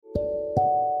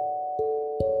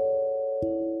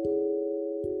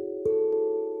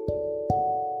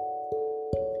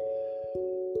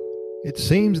It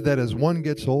seems that as one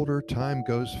gets older, time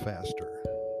goes faster.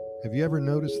 Have you ever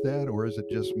noticed that, or is it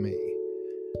just me?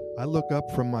 I look up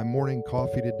from my morning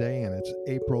coffee today and it's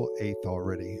April 8th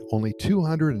already, only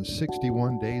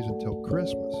 261 days until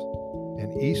Christmas.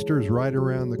 And Easter's right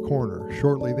around the corner.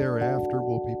 Shortly thereafter,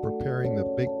 we'll be preparing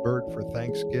the big bird for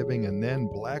Thanksgiving and then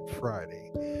Black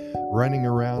Friday, running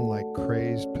around like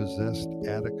crazed, possessed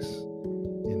addicts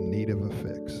in need of a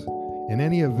fix. In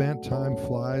any event, time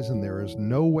flies and there is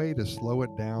no way to slow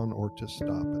it down or to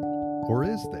stop it. Or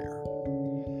is there?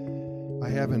 I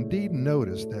have indeed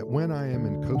noticed that when I am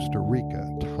in Costa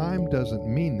Rica, time doesn't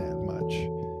mean that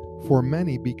much. For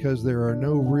many, because there are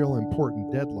no real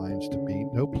important deadlines to beat,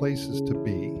 no places to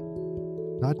be,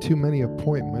 not too many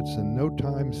appointments, and no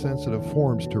time-sensitive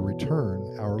forms to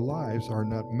return, our lives are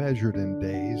not measured in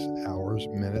days, hours,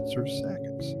 minutes, or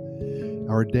seconds.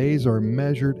 Our days are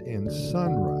measured in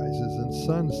sunrises and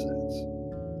sunsets.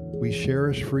 We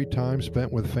cherish free time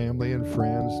spent with family and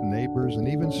friends, neighbors, and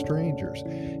even strangers.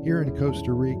 Here in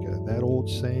Costa Rica, that old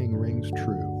saying rings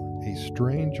true: a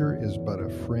stranger is but a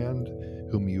friend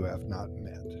whom you have not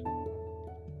met.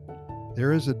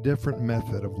 There is a different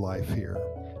method of life here,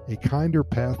 a kinder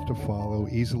path to follow,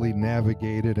 easily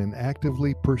navigated and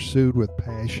actively pursued with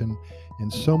passion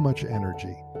and so much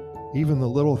energy. Even the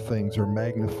little things are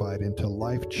magnified into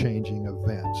life-changing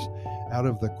events. Out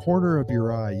of the corner of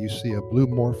your eye, you see a blue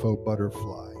morpho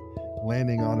butterfly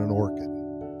landing on an orchid.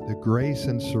 The grace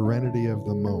and serenity of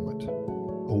the moment.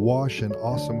 Awash in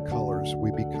awesome colors,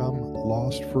 we become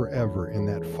lost forever in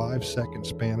that 5-second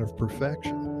span of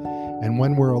perfection. And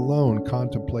when we're alone,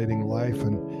 contemplating life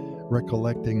and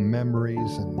recollecting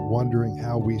memories and wondering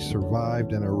how we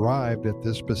survived and arrived at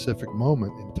this specific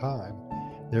moment in time,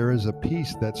 there is a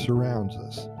peace that surrounds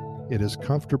us. It is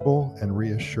comfortable and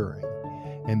reassuring.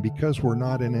 And because we're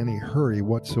not in any hurry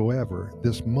whatsoever,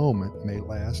 this moment may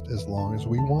last as long as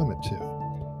we want it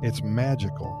to. It's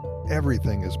magical.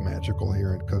 Everything is magical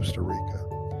here in Costa Rica.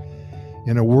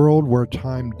 In a world where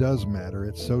time does matter,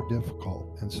 it's so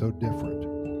difficult and so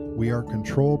different. We are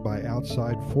controlled by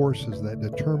outside forces that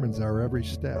determines our every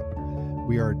step.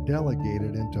 We are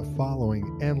delegated into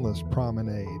following endless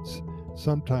promenades,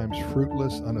 sometimes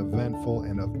fruitless, uneventful,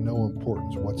 and of no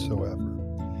importance whatsoever.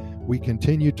 We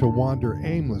continue to wander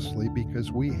aimlessly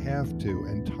because we have to,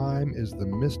 and time is the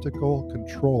mystical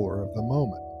controller of the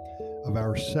moment, of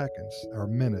our seconds, our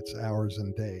minutes, hours,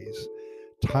 and days.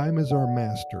 Time is our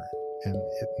master, and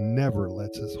it never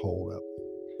lets us hold up.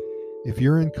 If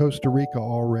you're in Costa Rica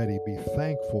already, be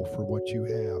thankful for what you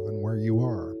have and where you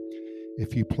are.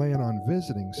 If you plan on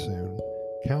visiting soon,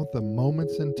 count the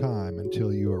moments in time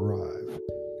until you arrive.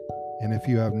 And if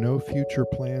you have no future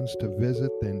plans to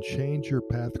visit, then change your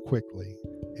path quickly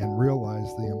and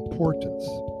realize the importance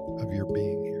of your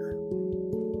being here.